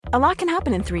A lot can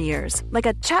happen in 3 years, like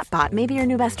a chatbot may be your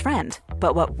new best friend.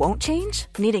 But what won't change?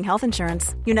 Needing health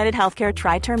insurance. United Healthcare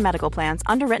Tri-Term Medical Plans,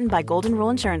 underwritten by Golden Rule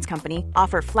Insurance Company,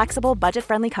 offer flexible,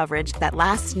 budget-friendly coverage that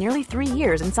lasts nearly 3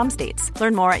 years in some states.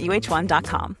 Learn more at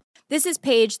uh1.com. This is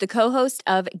Paige, the co-host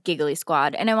of Giggly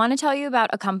Squad, and I want to tell you about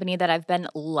a company that I've been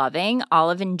loving,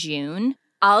 Olive & June.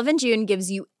 Olive & June gives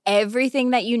you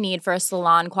everything that you need for a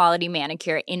salon-quality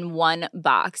manicure in one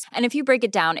box. And if you break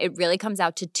it down, it really comes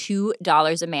out to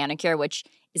 $2 a manicure, which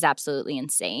is absolutely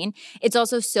insane. It's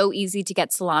also so easy to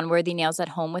get salon-worthy nails at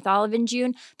home with Olive &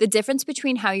 June. The difference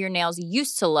between how your nails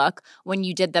used to look when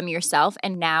you did them yourself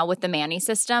and now with the Mani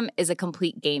system is a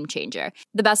complete game changer.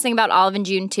 The best thing about Olive &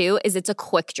 June, too, is it's a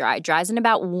quick dry. Dries in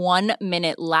about 1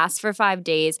 minute, lasts for 5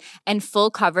 days, and full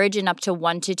coverage in up to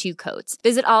 1 to 2 coats.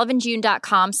 Visit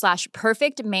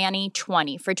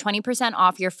oliveandjune.com/perfectmani20 for 20%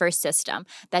 off your first system.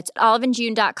 That's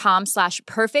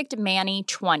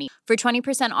oliveandjune.com/perfectmani20 for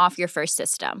 20% off your first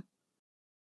system. War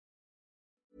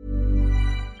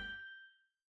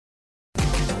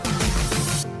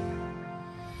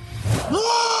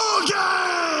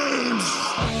Games!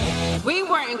 We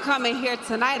weren't coming here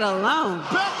tonight alone.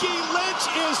 Becky Lynch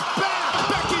is back!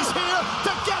 Becky's here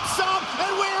to get some,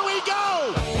 and where we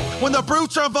go! When the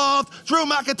Brutes are involved, Drew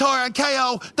McIntyre and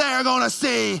KO, they're gonna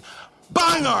see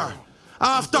banger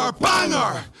after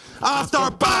banger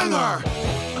after banger!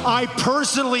 I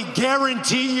personally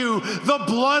guarantee you the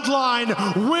Bloodline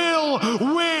will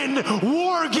win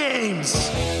War Games.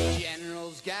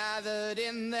 Generals gathered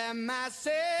in their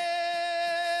masses,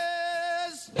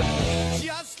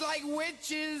 just like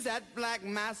witches at black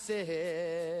masses.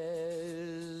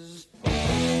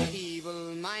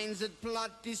 Evil minds that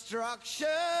plot destruction,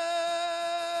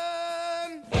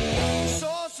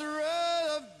 sorcerer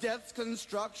of death's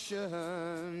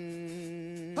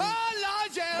construction. Oh,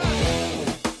 Lord, yeah.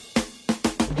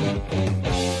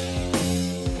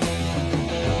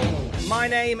 My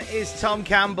name is Tom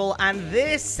Campbell, and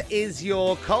this is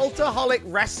your Cultaholic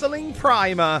Wrestling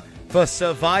Primer for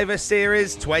Survivor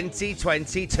Series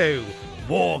 2022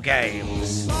 War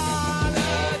Games.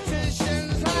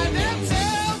 Politicians hide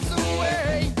themselves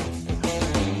away.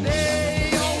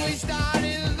 They only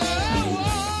started the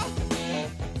war.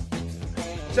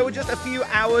 So we're just a few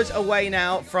hours away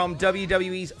now from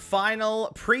WWE's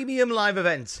final premium live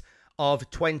event of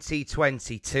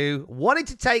 2022. Wanted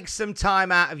to take some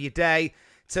time out of your day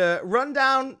to run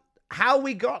down how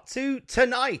we got to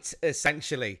tonight,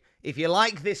 essentially. If you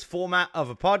like this format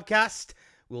of a podcast,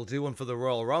 we'll do one for the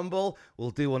Royal Rumble. We'll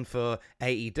do one for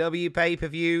AEW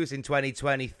pay-per-views in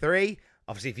 2023.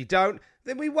 Obviously, if you don't,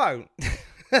 then we won't.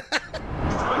 Spectacular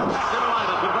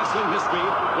lineup in wrestling history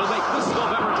will make this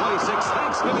November 26th,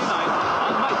 Thanksgiving night,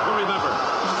 a night to remember.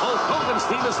 Hulk Hogan's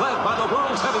team is led by the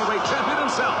world's heavyweight champion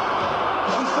himself.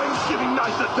 On Thanksgiving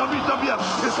night, the WWF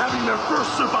is having their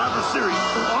first Survivor Series.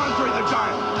 Andre the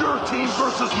Giant, your team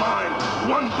versus mine.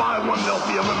 One by one, they'll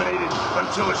be eliminated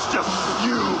until it's just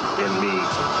you and me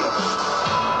together.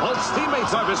 Hulk's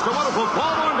teammates are Mr. Wonderful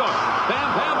Paul Orndorff, Bam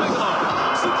Bam Bigelow,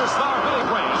 superstar Billy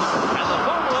Graham, and the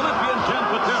former Olympian Ken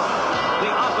Patera. The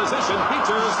opposition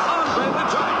features Andre the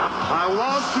Giant. I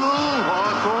want to,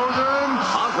 Hulk Hogan.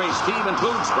 Andre's team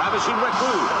includes Ravishing Rick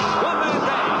Rude, One Man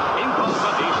Bang, Inco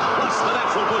Bundy, plus the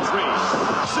Natural Butch Reed.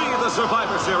 See the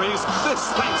Survivor Series this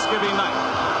Thanksgiving night.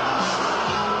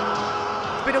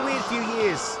 It's been a weird few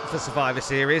years for Survivor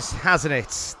Series, hasn't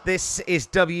it? This is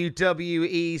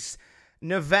WWE's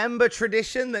November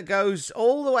tradition that goes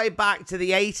all the way back to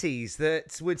the 80s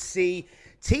that would see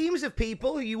teams of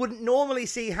people who you wouldn't normally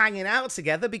see hanging out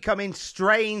together becoming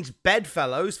strange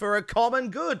bedfellows for a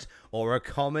common good or a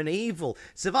common evil.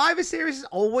 Survivor Series has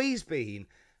always been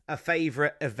a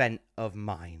favourite event of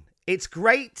mine. It's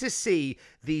great to see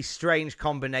these strange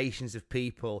combinations of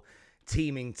people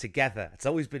teaming together. It's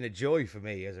always been a joy for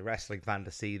me as a wrestling fan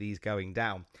to see these going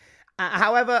down.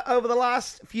 However, over the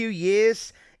last few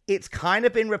years, it's kind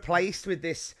of been replaced with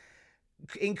this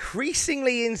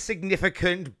increasingly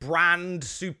insignificant brand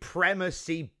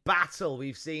supremacy battle.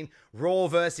 We've seen Raw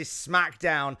versus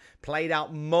SmackDown played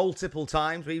out multiple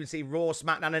times. We even see Raw,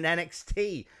 SmackDown, and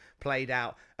NXT played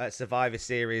out at Survivor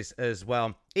Series as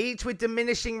well. Each with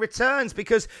diminishing returns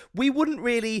because we wouldn't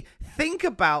really think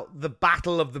about the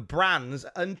battle of the brands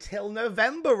until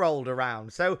November rolled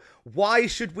around. So why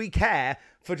should we care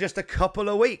for just a couple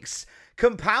of weeks?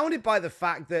 Compounded by the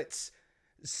fact that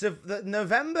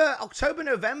October,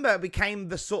 November became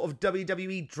the sort of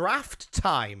WWE draft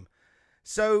time.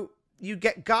 So you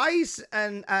get guys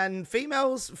and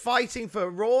females fighting for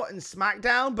Raw and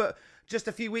SmackDown, but just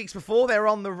a few weeks before they're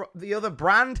on the other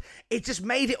brand. It just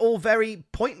made it all very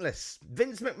pointless.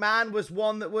 Vince McMahon was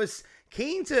one that was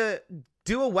keen to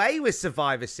do away with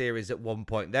Survivor Series at one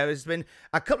point. There has been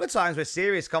a couple of times where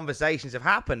serious conversations have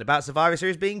happened about Survivor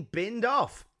Series being binned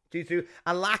off due to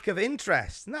a lack of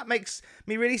interest. And that makes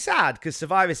me really sad, because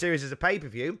Survivor Series as a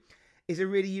pay-per-view is a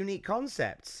really unique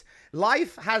concept.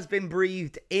 Life has been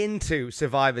breathed into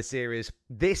Survivor Series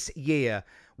this year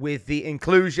with the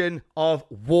inclusion of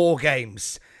War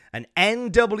Games, an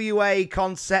NWA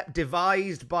concept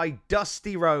devised by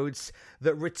Dusty Rhodes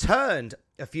that returned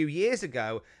a few years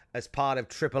ago as part of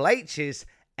Triple H's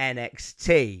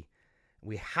NXT.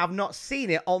 We have not seen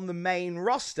it on the main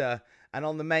roster and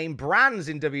on the main brands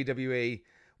in WWE.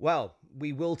 Well,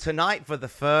 we will tonight for the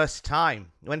first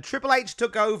time. When Triple H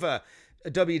took over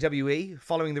WWE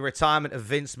following the retirement of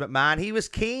Vince McMahon, he was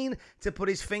keen to put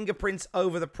his fingerprints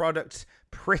over the product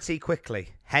pretty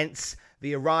quickly. Hence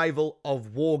the arrival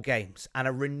of War Games and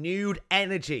a renewed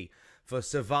energy for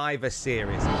Survivor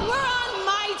Series. We're on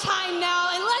my time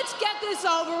now, and let's get this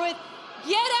over with.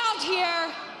 Get out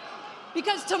here,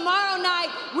 because tomorrow night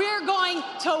we're going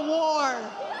to war.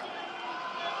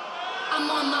 I'm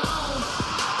on my own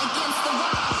against the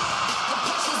world. The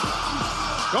pressure's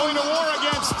getting Going to war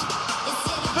against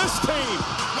this team.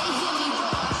 They hear me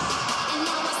roar, and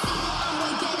now I see that I'm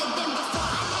way better than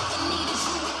before. I never needed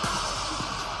you.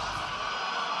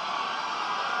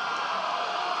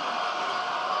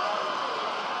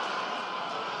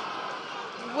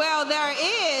 Well, there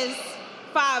is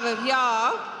 5 of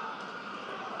y'all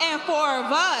and 4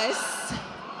 of us.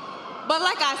 But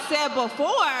like I said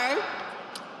before,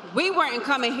 we weren't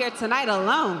coming here tonight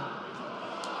alone.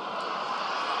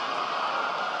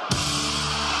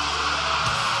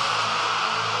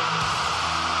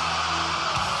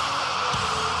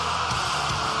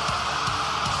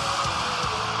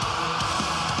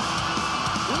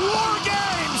 War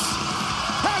Games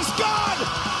has gone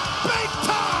big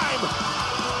time!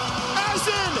 As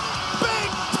in, big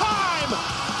time!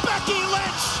 Becky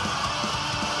Lynch!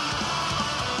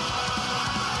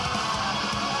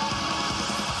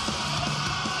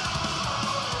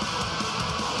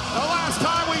 The last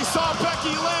time we saw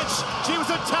Becky Lynch, she was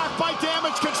attacked by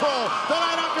Damage Control the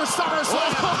night after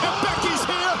SummerSlam. And Becky's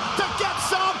here to get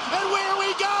some, and where we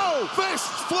go!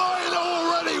 Fists flying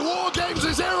already! War Games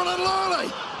is here in Atlanta!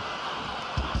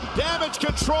 Damage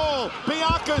Control,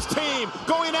 Bianca's team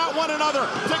going at one another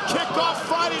to kick off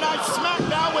Friday Night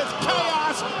SmackDown with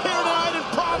chaos here tonight in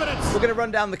Providence. We're going to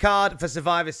run down the card for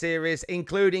Survivor Series,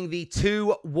 including the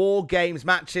 2 War Games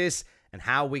matches and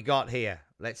how we got here.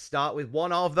 Let's start with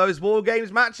one of those War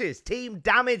Games matches. Team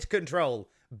Damage Control,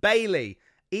 Bayley,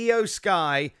 Io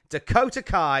Sky, Dakota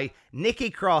Kai, Nikki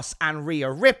Cross, and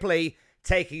Rhea Ripley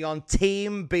taking on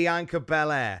Team Bianca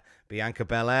Belair. Bianca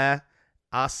Belair,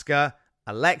 Asuka,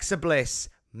 Alexa Bliss,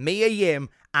 Mia Yim,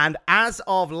 and as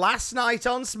of last night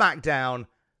on SmackDown,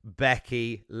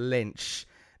 Becky Lynch.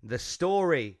 The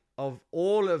story of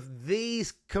all of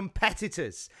these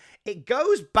competitors, it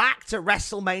goes back to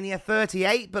WrestleMania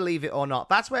 38, believe it or not.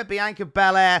 That's where Bianca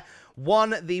Belair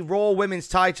won the Raw Women's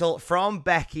title from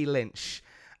Becky Lynch.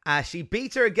 She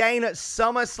beat her again at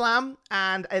SummerSlam,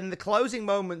 and in the closing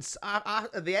moments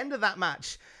at the end of that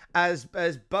match, as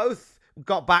both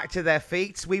got back to their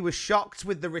feet, we were shocked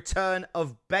with the return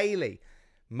of Bayley.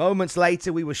 Moments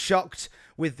later, we were shocked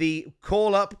with the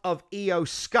call-up of Io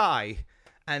Sky.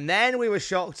 And then we were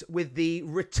shocked with the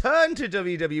return to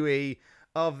WWE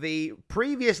of the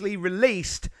previously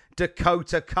released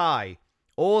Dakota Kai.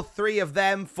 All 3 of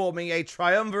them forming a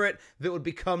triumvirate that would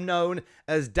become known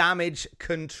as Damage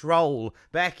Control.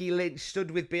 Becky Lynch stood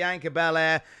with Bianca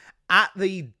Belair at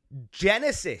the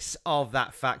genesis of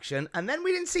that faction, and then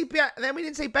we didn't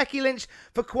see Becky Lynch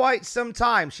for quite some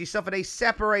time. She suffered a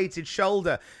separated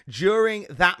shoulder during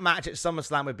that match at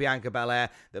SummerSlam with Bianca Belair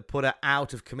that put her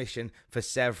out of commission for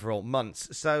several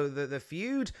months. So the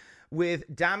feud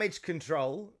with Damage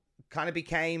Control kind of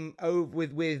became over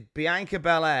with Bianca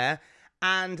Belair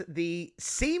and the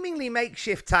seemingly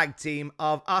makeshift tag team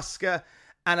of Asuka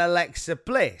and Alexa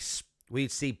Bliss. We'd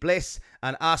see Bliss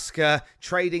and Asuka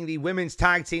trading the women's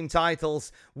tag team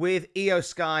titles with Io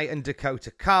Sky and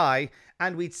Dakota Kai.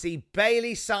 And we'd see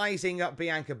Bayley sizing up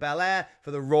Bianca Belair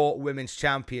for the Raw Women's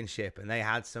Championship. And they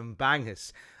had some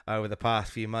bangers over the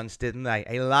past few months, didn't they?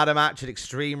 A ladder match at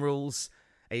Extreme Rules,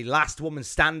 a last woman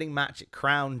standing match at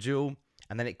Crown Jewel.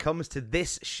 And then it comes to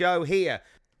this show here.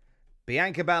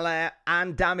 Bianca Belair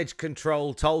and Damage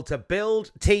Control told to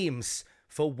build teams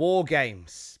for War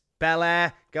Games.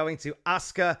 Belair going to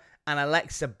Asuka and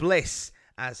Alexa Bliss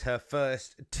as her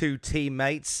first 2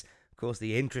 teammates. Of course,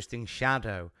 the interesting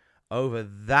shadow over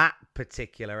that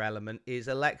particular element is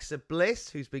Alexa Bliss,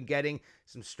 who's been getting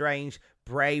some strange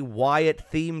Bray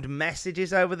Wyatt-themed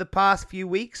messages over the past few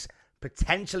weeks.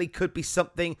 Potentially could be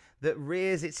something that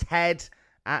rears its head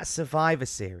at Survivor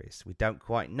Series. We don't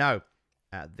quite know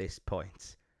at this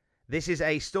point. This is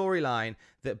a storyline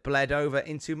that bled over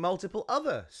into multiple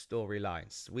other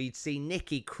storylines. We'd see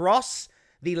Nikki Cross,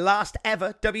 the last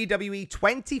ever WWE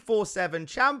 24/7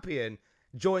 champion,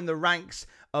 join the ranks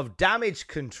of Damage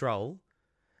Control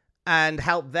and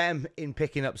help them in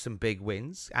picking up some big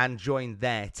wins and join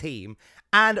their team.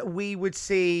 And we would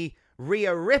see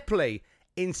Rhea Ripley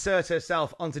insert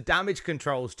herself onto Damage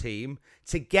Control's team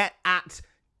to get at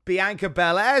Bianca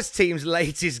Belair's team's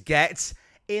latest get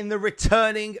in the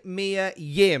returning Mia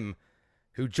Yim,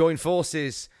 who joined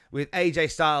forces with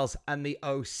AJ Styles and the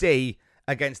OC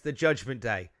against the Judgment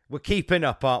Day. We're keeping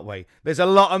up, aren't we? There's a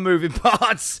lot of moving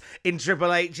parts in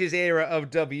Triple H's era of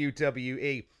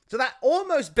WWE. So that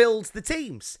almost builds the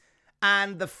teams.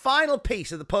 And the final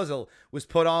piece of the puzzle was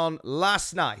put on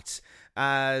last night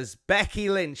as Becky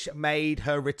Lynch made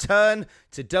her return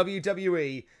to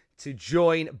WWE to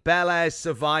join Belair's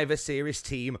Survivor Series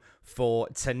team for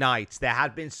tonight. There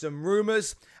had been some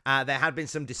rumors, there had been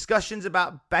some discussions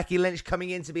about Becky Lynch coming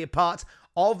in to be a part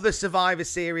of the Survivor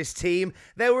Series team.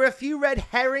 There were a few red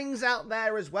herrings out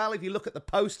there as well. If you look at the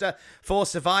poster for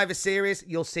Survivor Series,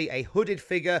 you'll see a hooded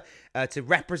figure to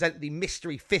represent the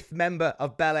mystery fifth member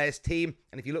of Belair's team.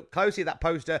 And if you look closely at that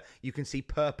poster, you can see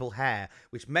purple hair,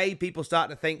 which made people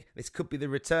start to think this could be the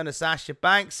return of Sasha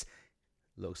Banks.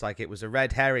 Looks like it was a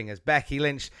red herring as Becky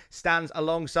Lynch stands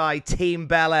alongside Team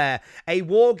Belair. A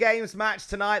War Games match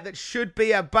tonight that should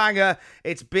be a banger.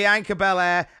 It's Bianca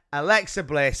Belair, Alexa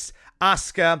Bliss,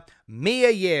 Asuka,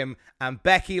 Mia Yim, and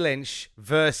Becky Lynch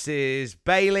versus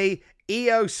Bayley,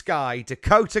 Io Sky,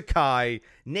 Dakota Kai,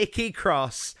 Nikki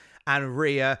Cross, and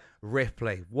Rhea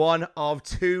Ripley. One of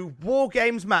two War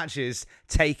Games matches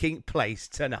taking place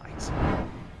tonight.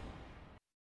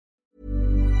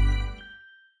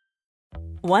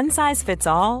 One size fits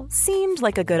all seemed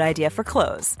like a good idea for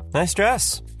clothes. Nice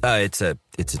dress. It's a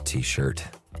t-shirt.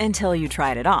 Until you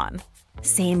tried it on.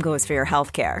 Same goes for your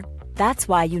healthcare. That's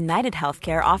why United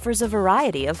Healthcare offers a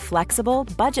variety of flexible,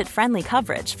 budget-friendly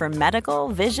coverage for medical,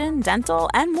 vision, dental,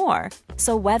 and more.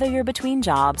 So whether you're between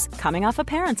jobs, coming off a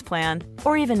parent's plan,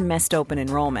 or even missed open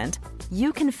enrollment,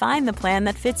 you can find the plan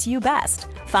that fits you best.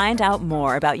 Find out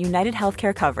more about United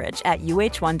Healthcare coverage at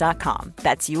UH1.com.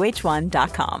 That's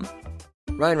UH1.com.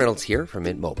 Ryan Reynolds here from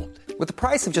Mint Mobile. With the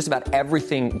price of just about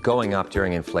everything going up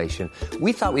during inflation,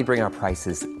 we thought we'd bring our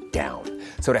prices down.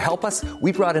 So to help us,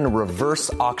 we brought in a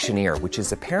reverse auctioneer, which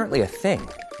is apparently a thing.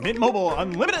 Mint Mobile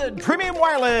Unlimited Premium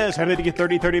Wireless. How to get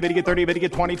 30, 30, bit to get 30, bit to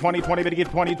get 20, 20, 20, bit to get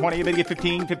 20, 20, bit to get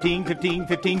 15, 15, 15,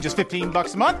 15, just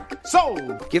 $15 a month?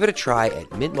 Sold! Give it a try at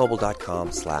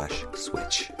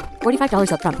mintmobile.com/switch.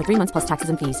 $45 up front for 3 months plus taxes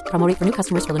and fees. Promo rate for new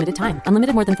customers for limited time.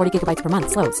 Unlimited more than 40 gigabytes per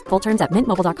month. Slows full terms at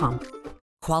mintmobile.com.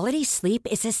 Quality sleep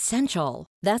is essential.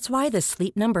 That's why the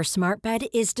Sleep Number Smart Bed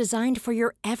is designed for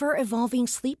your ever-evolving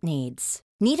sleep needs.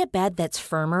 Need a bed that's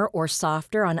firmer or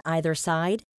softer on either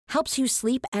side? Helps you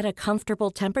sleep at a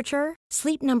comfortable temperature?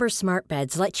 Sleep Number Smart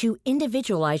Beds let you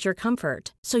individualize your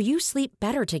comfort, so you sleep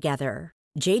better together.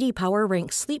 J.D. Power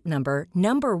ranks Sleep Number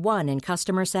number 1 in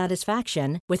customer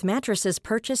satisfaction with mattresses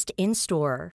purchased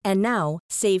in-store. And now,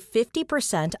 save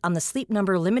 50% on the Sleep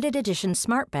Number Limited Edition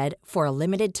Smart Bed for a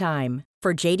limited time.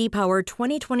 For J.D. Power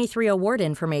 2023 award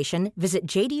information, visit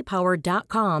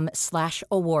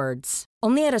jdpower.com/awards.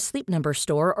 Only at a Sleep Number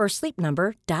store or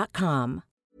sleepnumber.com.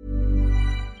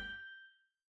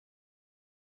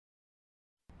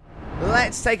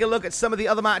 Let's take a look at some of the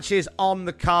other matches on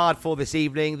the card for this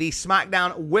evening. The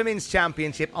SmackDown Women's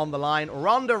Championship on the line.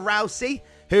 Ronda Rousey,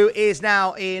 who is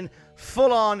now in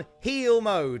full-on heel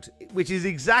mode, which is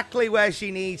exactly where she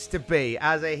needs to be.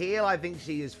 As a heel, I think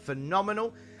she is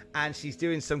phenomenal, and she's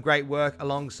doing some great work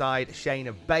alongside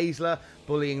Shayna Baszler,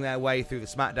 bullying their way through the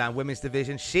SmackDown Women's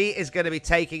division. She is going to be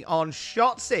taking on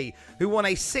Shotzi, who won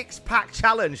a six-pack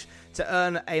challenge to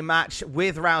earn a match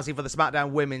with Rousey for the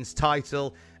SmackDown Women's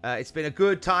title. It's been a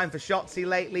good time for Shotzi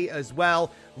lately as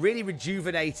well. Really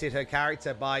rejuvenated her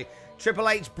character by Triple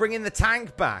H bringing the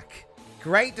Tank back.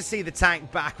 Great to see the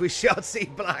Tank back with Shotzi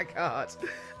Blackheart.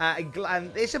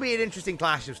 And this will be an interesting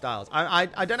clash of styles. I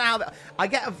don't know how... I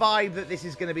get a vibe that this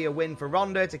is going to be a win for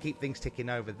Ronda to keep things ticking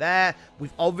over there.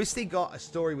 We've obviously got a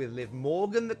story with Liv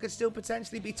Morgan that could still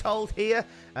potentially be told here.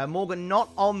 Morgan not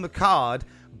on the card,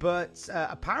 but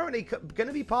apparently going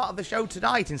to be part of the show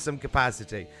tonight in some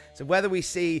capacity. So whether we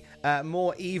see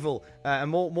more evil and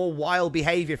more wild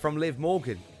behavior from Liv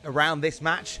Morgan around this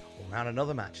match or around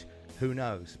another match, Who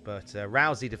knows? But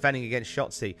Rousey defending against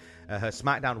Shotzi, her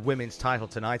SmackDown Women's title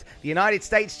tonight. The United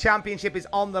States Championship is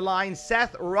on the line.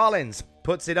 Seth Rollins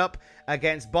puts it up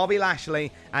against Bobby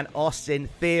Lashley and Austin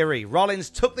Theory.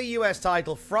 Rollins took the US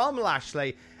title from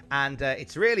Lashley, and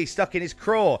it's really stuck in his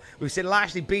craw. We've seen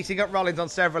Lashley beating up Rollins on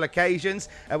several occasions.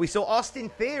 We saw Austin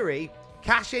Theory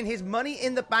cash in his Money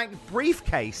in the Bank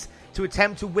briefcase to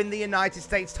attempt to win the United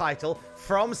States title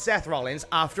from Seth Rollins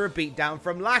after a beatdown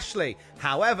from Lashley.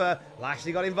 However,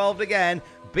 Lashley got involved again,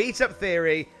 beat up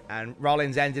Theory, and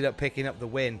Rollins ended up picking up the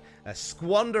win,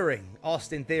 squandering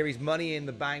Austin Theory's Money in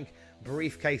the Bank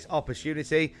briefcase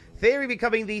opportunity. Theory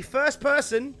becoming the first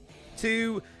person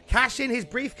to cash in his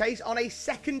briefcase on a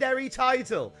secondary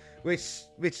title, which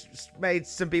made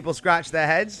some people scratch their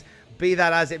heads. Be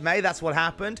that as it may, that's what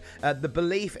happened. The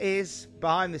belief is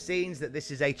behind the scenes that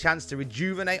this is a chance to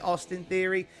rejuvenate Austin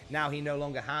Theory. Now he no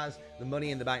longer has the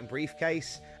Money in the Bank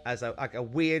briefcase as a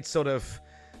weird sort of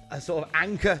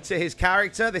anchor to his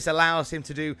character. This allows him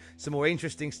to do some more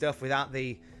interesting stuff without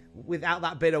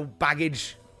that bit of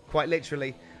baggage, quite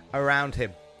literally, around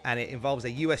him. And it involves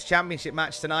a US Championship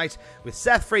match tonight with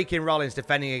Seth freaking Rollins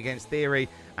defending against Theory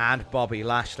and Bobby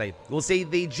Lashley. We'll see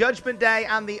the Judgment Day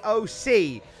and the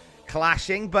OC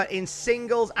clashing, but in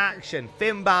singles action.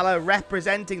 Finn Balor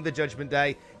representing the Judgment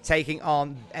Day, taking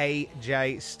on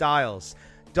AJ Styles.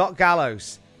 Doc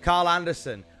Gallows, Carl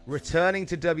Anderson returning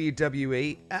to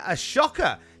WWE. A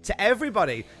shocker to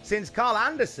everybody, since Carl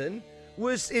Anderson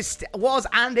was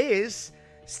and is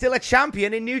still a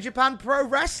champion in New Japan Pro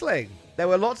Wrestling. There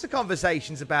were lots of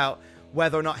conversations about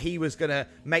whether or not he was going to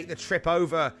make the trip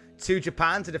over to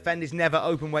Japan to defend his Never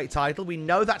Openweight title. We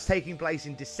know that's taking place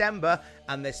in December,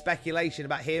 and there's speculation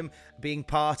about him being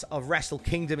part of Wrestle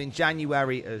Kingdom in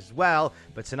January as well.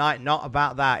 But tonight, not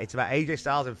about that. It's about AJ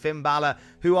Styles and Finn Balor,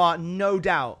 who are no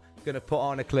doubt going to put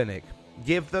on a clinic.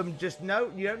 Give them you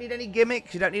don't need any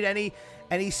gimmicks, you don't need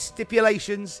any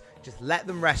stipulations. Just let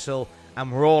them wrestle,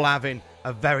 and we're all having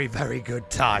a very, very good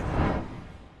time.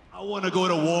 I want to go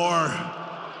to war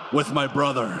with my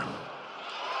brother.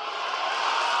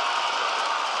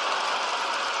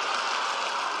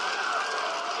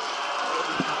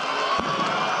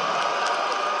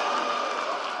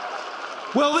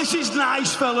 Well, this is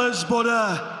nice, fellas, but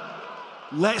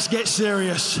let's get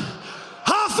serious.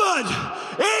 Hartford,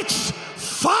 it's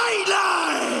fight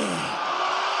night!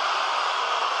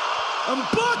 And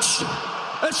Butch,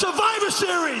 at Survivor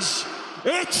Series,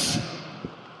 it's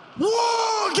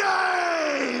War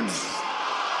Games!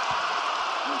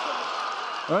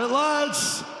 All right,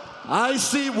 lads, I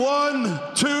see 1,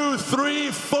 2,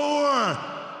 3, 4.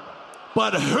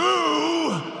 But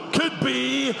who could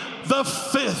be the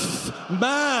fifth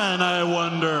man, I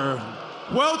wonder?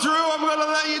 Well, Drew, I'm going to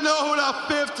let you know who the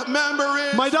fifth member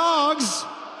is. My dogs.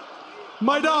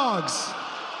 My dogs.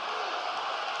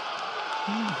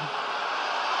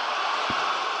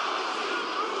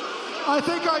 I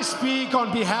think I speak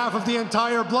on behalf of the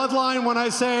entire bloodline when I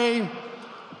say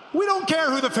we don't care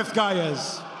who the fifth guy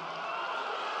is.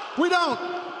 We don't.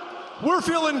 We're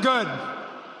feeling good.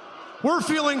 We're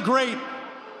feeling great.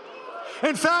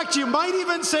 In fact, you might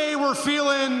even say we're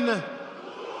feeling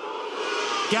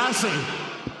gassy.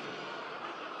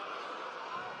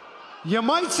 You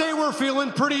might say we're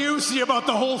feeling pretty oozy about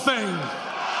the whole thing.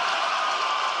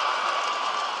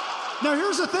 Now,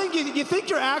 here's the thing. You think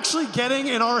you're actually getting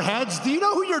in our heads? Do you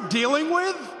know who you're dealing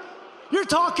with? You're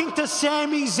talking to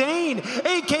Sami Zayn,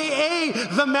 a.k.a.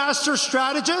 the Master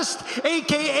Strategist,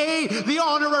 a.k.a. the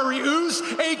Honorary Uce,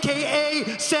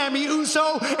 a.k.a. Sammy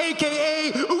Uso,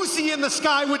 a.k.a. Uzi in the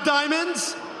Sky with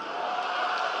Diamonds.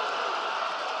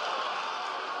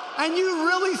 And you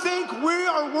really think we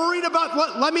are worried about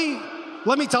what? Let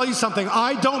me tell you something.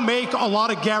 I don't make a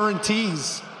lot of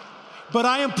guarantees, but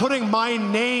I am putting my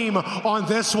name on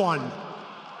this one.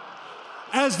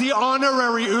 As the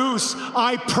Honorary Uce,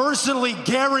 I personally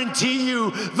guarantee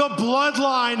you the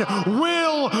Bloodline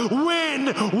will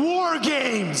win War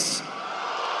Games.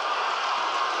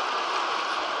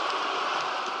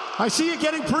 I see you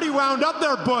getting pretty wound up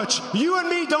there, Butch. You and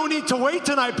me don't need to wait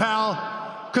tonight, pal.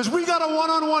 Because we got a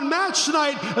one-on-one match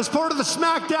tonight as part of the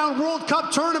SmackDown World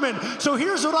Cup tournament. So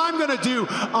here's what I'm going to do.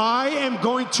 I am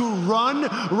going to run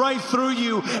right through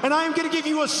you, and I am going to give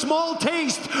you a small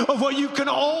taste of what you can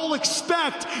all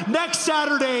expect next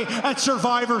Saturday at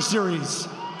Survivor Series.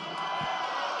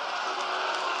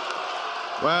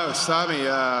 Wow, Sammy,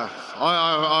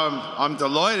 I'm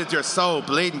delighted you're so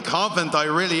bleeding confident. I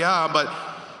really am, but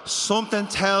something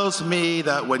tells me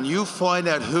that when you find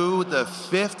out who the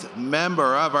fifth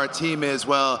member of our team is,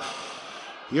 well,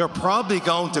 you're probably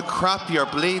going to crap your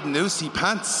bleeding Uzi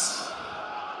pants.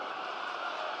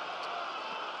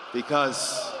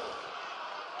 because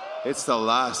it's the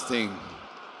last thing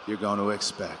you're going to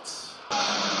expect.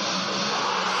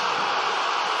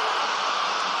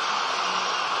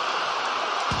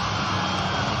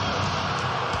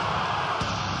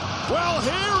 Well,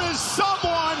 here is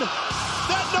someone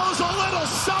that knows a little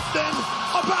something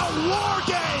about war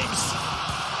games.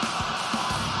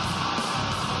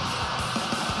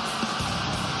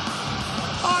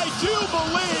 I do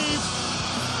believe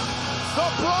the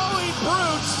Brawling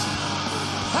Brutes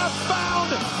have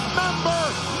found member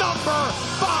number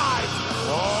 5.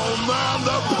 Oh man,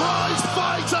 the prize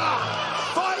fighter!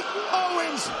 Fight,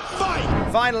 Owens,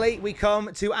 fight! Finally, we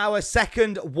come to our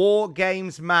second War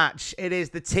Games match. It is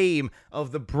the team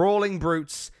of the Brawling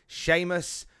Brutes,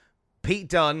 Sheamus, Pete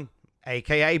Dunne,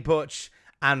 aka Butch,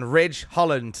 and Ridge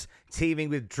Holland, teaming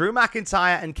with Drew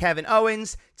McIntyre and Kevin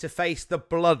Owens to face the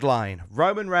Bloodline,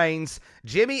 Roman Reigns,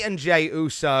 Jimmy and Jey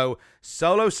Uso,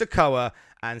 Solo Sikoa,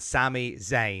 and Sami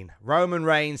Zayn. Roman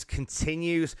Reigns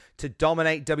continues to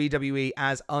dominate WWE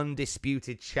as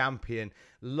undisputed champion.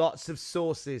 Lots of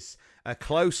sources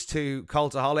close to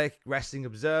Cultaholic, Wrestling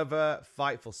Observer,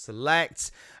 Fightful Select.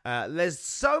 There's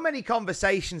so many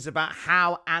conversations about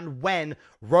how and when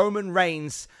Roman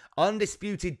Reigns'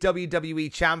 undisputed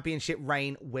WWE Championship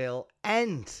reign will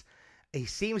end. He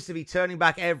seems to be turning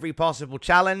back every possible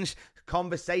challenge.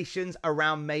 Conversations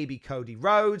around maybe Cody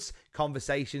Rhodes,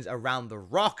 conversations around The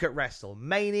Rock at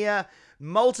WrestleMania,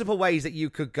 multiple ways that you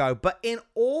could go. But in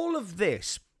all of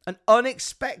this, an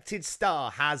unexpected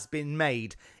star has been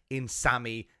made in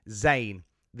Sami Zayn,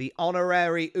 the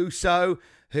honorary Uso,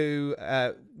 who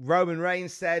Roman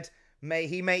Reigns said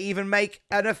he may even make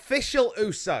an official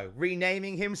Uso,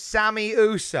 renaming him Sami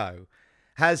Uso,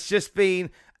 has just been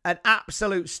an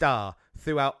absolute star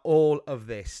throughout all of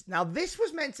this. Now, this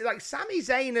was meant to, like, Sami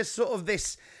Zayn as sort of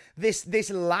this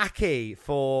lackey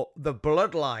for the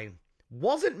Bloodline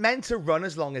wasn't meant to run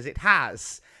as long as it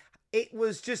has. It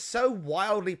was just so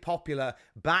wildly popular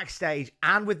backstage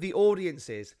and with the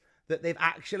audiences that they've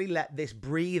actually let this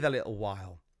breathe a little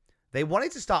while. They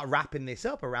wanted to start wrapping this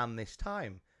up around this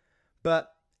time,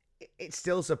 but it's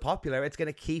still so popular, it's going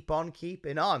to keep on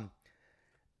keeping on.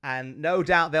 And no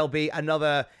doubt there'll be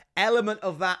another element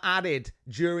of that added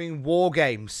during War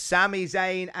Games. Sami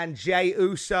Zayn and Jey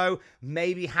Uso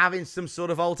maybe having some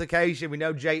sort of altercation. We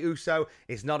know Jey Uso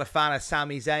is not a fan of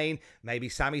Sami Zayn. Maybe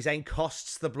Sami Zayn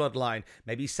costs the Bloodline.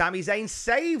 Maybe Sami Zayn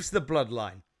saves the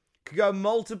Bloodline. Could go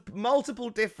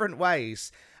multiple different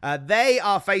ways. They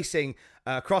are facing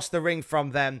across the ring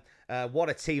from them. What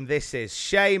a team this is.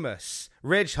 Sheamus,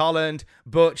 Ridge Holland,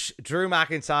 Butch, Drew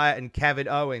McIntyre, and Kevin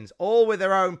Owens, all with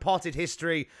their own potted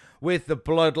history with the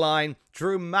Bloodline.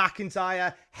 Drew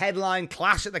McIntyre headline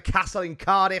Clash at the Castle in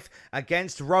Cardiff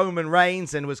against Roman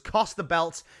Reigns and was cost the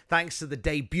belt thanks to the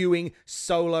debuting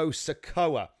Solo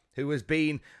Sikoa, who has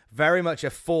been very much a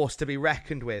force to be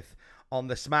reckoned with on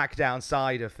the SmackDown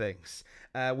side of things.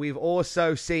 We've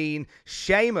also seen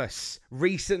Sheamus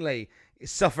recently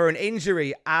suffer an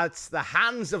injury at the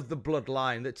hands of the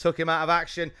Bloodline that took him out of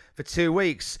action for 2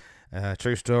 weeks.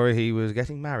 True story, he was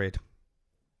getting married.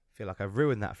 I feel like I've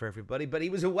ruined that for everybody, but he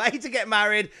was away to get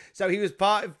married, so he was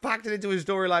packed into his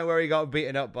storyline where he got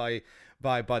beaten up by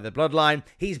the Bloodline.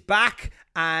 He's back,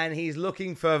 and he's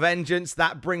looking for vengeance.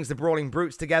 That brings the Brawling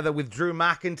Brutes together with Drew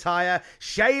McIntyre.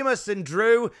 Sheamus and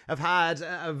Drew have had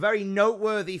a very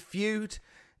noteworthy feud.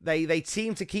 They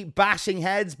seem to keep bashing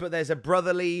heads, but there's a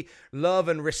brotherly love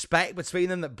and respect between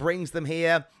them that brings them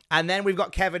here. And then we've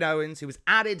got Kevin Owens, who was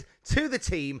added to the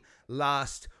team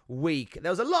last week.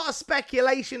 There was a lot of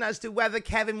speculation as to whether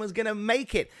Kevin was going to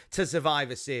make it to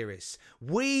Survivor Series.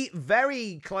 We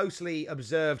very closely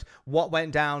observed what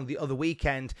went down the other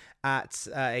weekend at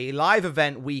a live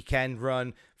event weekend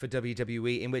run for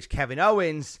WWE, in which Kevin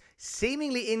Owens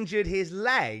seemingly injured his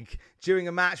leg during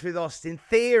a match with Austin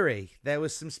Theory. There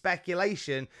was some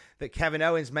speculation that Kevin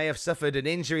Owens may have suffered an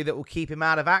injury that will keep him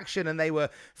out of action, and they were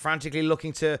frantically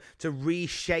looking to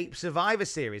reshape Survivor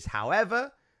Series.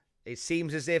 However, it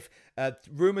seems as if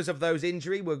rumors of those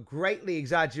injuries were greatly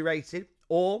exaggerated,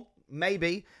 or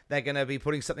maybe they're going to be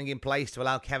putting something in place to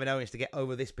allow Kevin Owens to get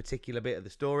over this particular bit of the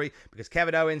story, because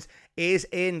Kevin Owens is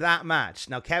in that match.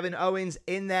 Now, Kevin Owens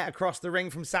in there across the ring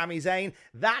from Sami Zayn.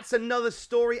 That's another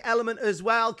story element as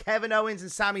well. Kevin Owens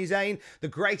and Sami Zayn, the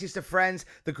greatest of friends,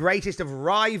 the greatest of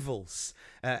rivals.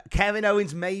 Kevin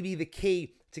Owens may be the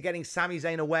key to getting Sami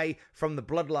Zayn away from the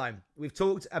Bloodline. We've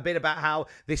talked a bit about how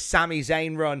this Sami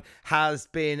Zayn run has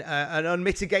been an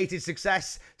unmitigated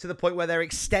success to the point where they're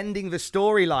extending the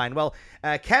storyline. Well,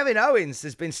 Kevin Owens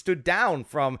has been stood down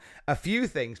from a few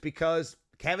things because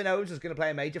Kevin Owens is going to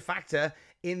play a major factor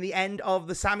in the end of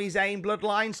the Sami Zayn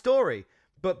Bloodline story.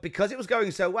 But because it was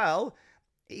going so well,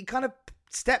 he kind of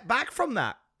stepped back from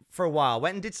that for a while,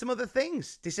 went and did some other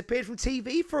things, disappeared from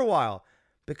TV for a while,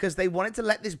 because they wanted to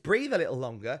let this breathe a little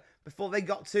longer before they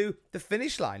got to the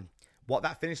finish line. What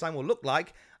that finish line will look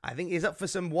like, I think, is up for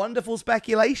some wonderful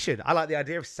speculation. I like the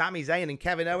idea of Sami Zayn and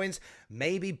Kevin Owens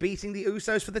maybe beating the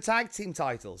Usos for the tag team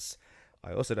titles.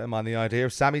 I also don't mind the idea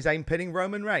of Sami Zayn pinning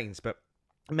Roman Reigns, but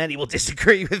many will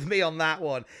disagree with me on that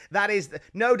one. That is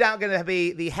no doubt going to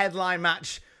be the headline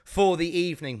match for the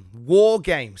evening. War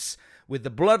Games, with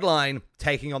the Bloodline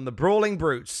taking on the Brawling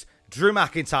Brutes, Drew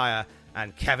McIntyre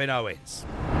and Kevin Owens.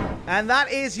 And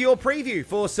that is your preview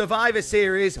for Survivor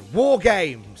Series War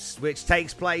Games, which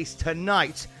takes place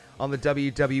tonight on the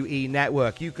WWE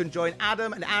Network. You can join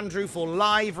Adam and Andrew for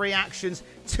live reactions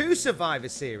to Survivor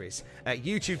Series at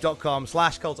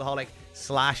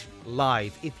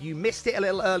youtube.com/cultaholic/live. If you missed it a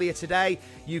little earlier today,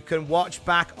 you can watch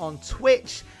back on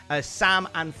Twitch as Sam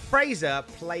and Fraser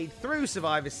played through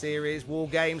Survivor Series War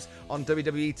Games on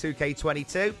WWE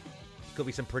 2K22. Could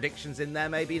be some predictions in there,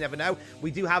 maybe. You never know.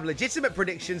 We do have legitimate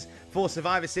predictions for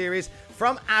Survivor Series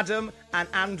from Adam and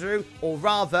Andrew, or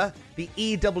rather, the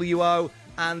EWO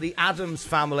and the Addams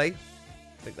family.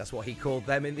 I think that's what he called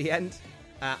them in the end.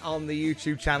 On the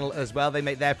YouTube channel as well. They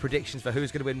make their predictions for who's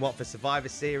going to win what for Survivor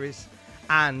Series.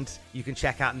 And you can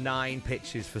check out 9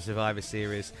 pitches for Survivor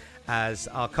Series as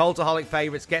our Cultaholic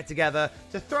favourites get together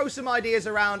to throw some ideas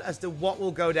around as to what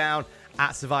will go down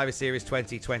at Survivor Series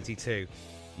 2022.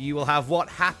 You will have what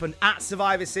happened at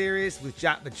Survivor Series with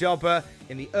Jack the Jobber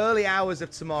in the early hours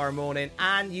of tomorrow morning,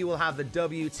 and you will have the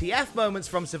WTF moments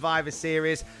from Survivor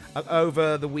Series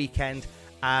over the weekend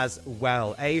as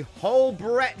well. A whole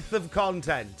breadth of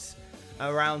content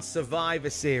around Survivor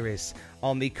Series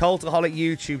on the Cultaholic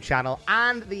YouTube channel,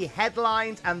 and the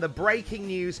headlines and the breaking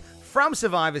news from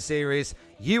Survivor Series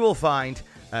you will find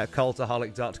at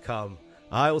cultaholic.com.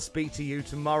 I will speak to you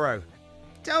tomorrow.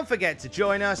 Don't forget to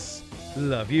join us.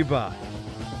 Love you, bye.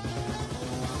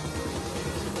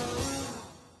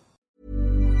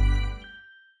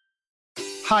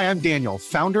 Hi, I'm Daniel,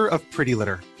 founder of Pretty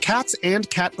Litter. Cats and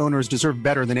cat owners deserve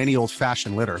better than any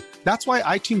old-fashioned litter. That's why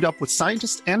I teamed up with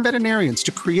scientists and veterinarians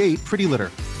to create Pretty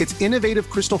Litter. Its innovative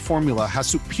crystal formula has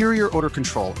superior odor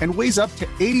control and weighs up to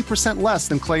 80% less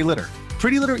than clay litter.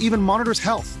 Pretty Litter even monitors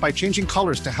health by changing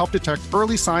colors to help detect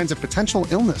early signs of potential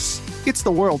illness. It's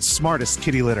the world's smartest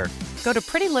kitty litter. Go to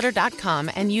prettylitter.com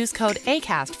and use code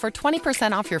ACAST for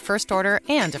 20% off your first order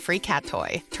and a free cat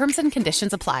toy. Terms and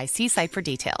conditions apply. See site for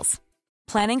details.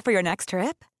 Planning for your next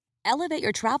trip? Elevate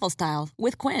your travel style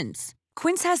with Quince.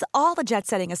 Quince has all the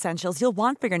jet-setting essentials you'll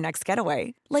want for your next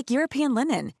getaway, like European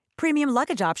linen, premium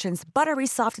luggage options, buttery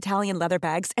soft Italian leather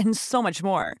bags, and so much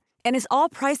more. And is all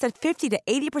priced at 50 to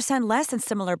 80% less than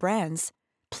similar brands.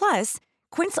 Plus,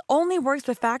 Quince only works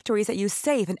with factories that use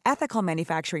safe and ethical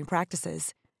manufacturing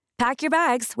practices. Pack your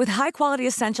bags with high-quality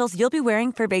essentials you'll be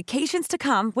wearing for vacations to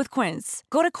come with Quince.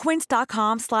 Go to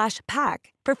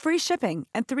quince.com/pack for free shipping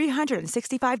and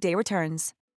 365-day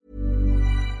returns.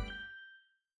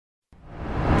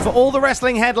 For all the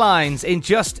wrestling headlines in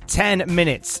just 10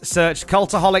 minutes, search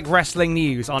Cultaholic Wrestling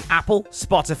News on Apple,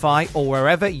 Spotify, or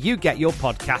wherever you get your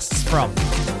podcasts from.